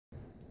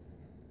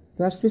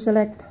First we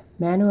select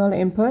manual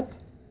input.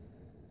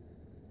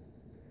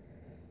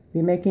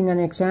 We're making an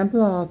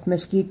example of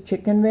mesquite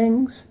chicken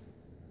wings.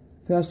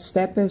 First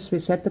step is we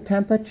set the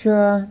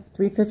temperature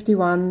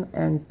 351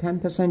 and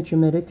 10%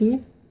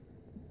 humidity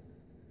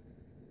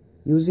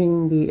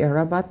using the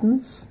arrow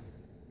buttons.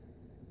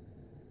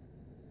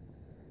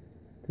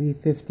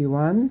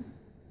 351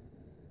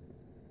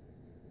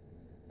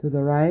 to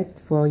the right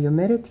for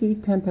humidity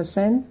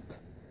 10%.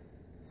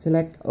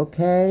 Select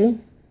OK,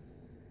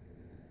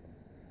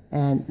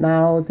 and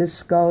now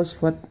this goes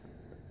for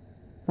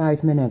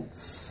 5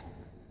 minutes.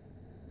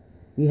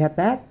 We have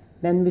that.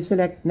 Then we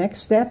select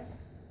next step,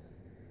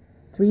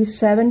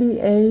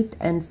 378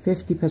 and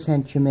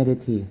 50%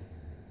 humidity.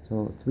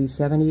 So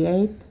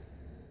 378,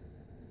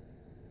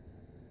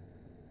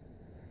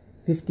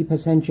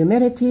 50%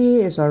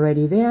 humidity is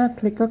already there.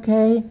 Click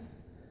OK,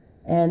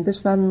 and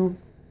this one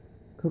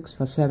cooks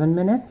for 7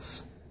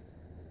 minutes.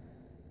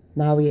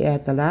 Now we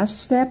add the last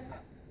step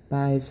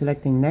by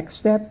selecting next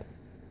step,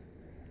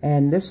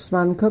 and this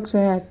one cooks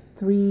at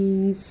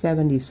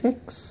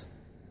 376.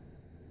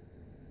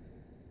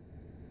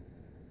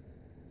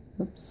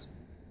 Oops.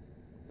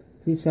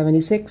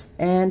 376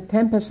 and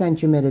 10%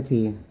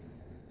 humidity.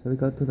 So we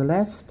go to the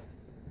left,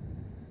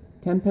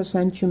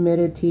 10%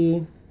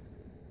 humidity,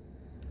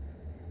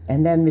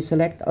 and then we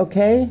select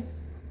OK,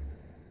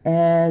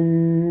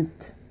 and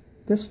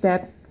this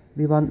step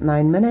we want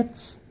 9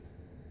 minutes.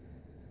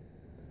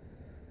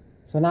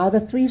 So now the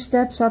 3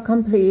 steps are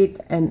complete,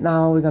 and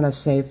now we're going to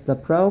save the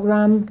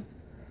program,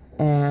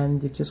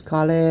 and you just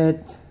call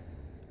it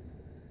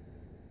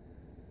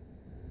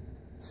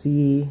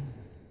C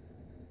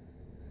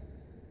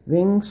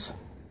Wings.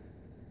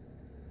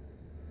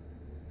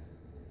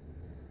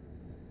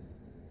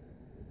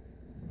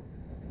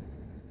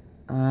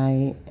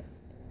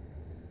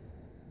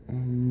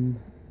 And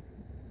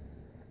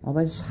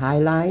always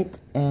highlight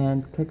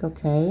and click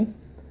OK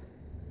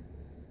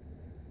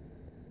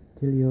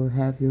till you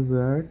have your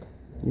word,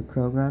 your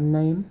program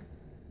name.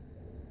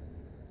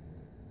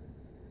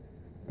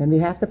 Then we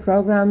have the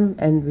program,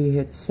 and we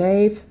hit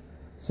save.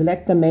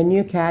 Select the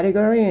menu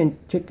category, and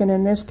chicken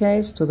in this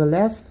case, to the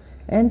left,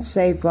 and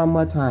save one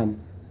more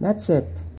time. That's it.